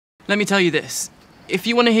Let me tell you this. If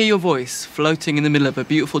you want to hear your voice floating in the middle of a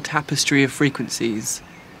beautiful tapestry of frequencies,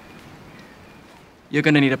 you're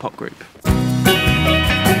going to need a pop group. There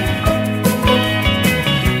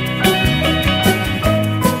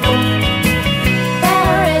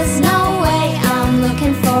is no way I'm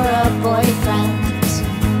looking for a boyfriend.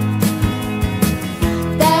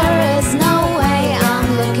 There is no way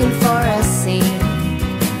I'm looking for a scene.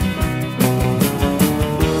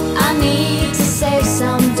 I need to save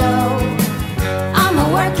some dough. I'm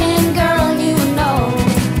a working girl, you know.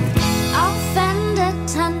 I'll fend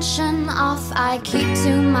attention off, I keep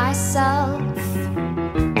to myself.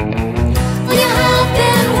 Well, you have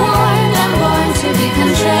been warned, I'm born to be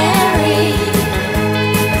contrary.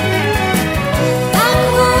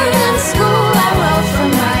 Backward in school, I wrote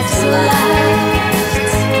from right to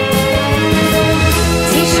left.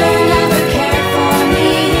 Teacher never cared for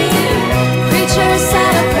me. Preacher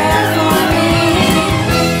said a prayer for me.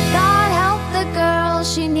 God help the girl,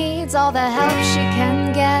 she needs all the help she can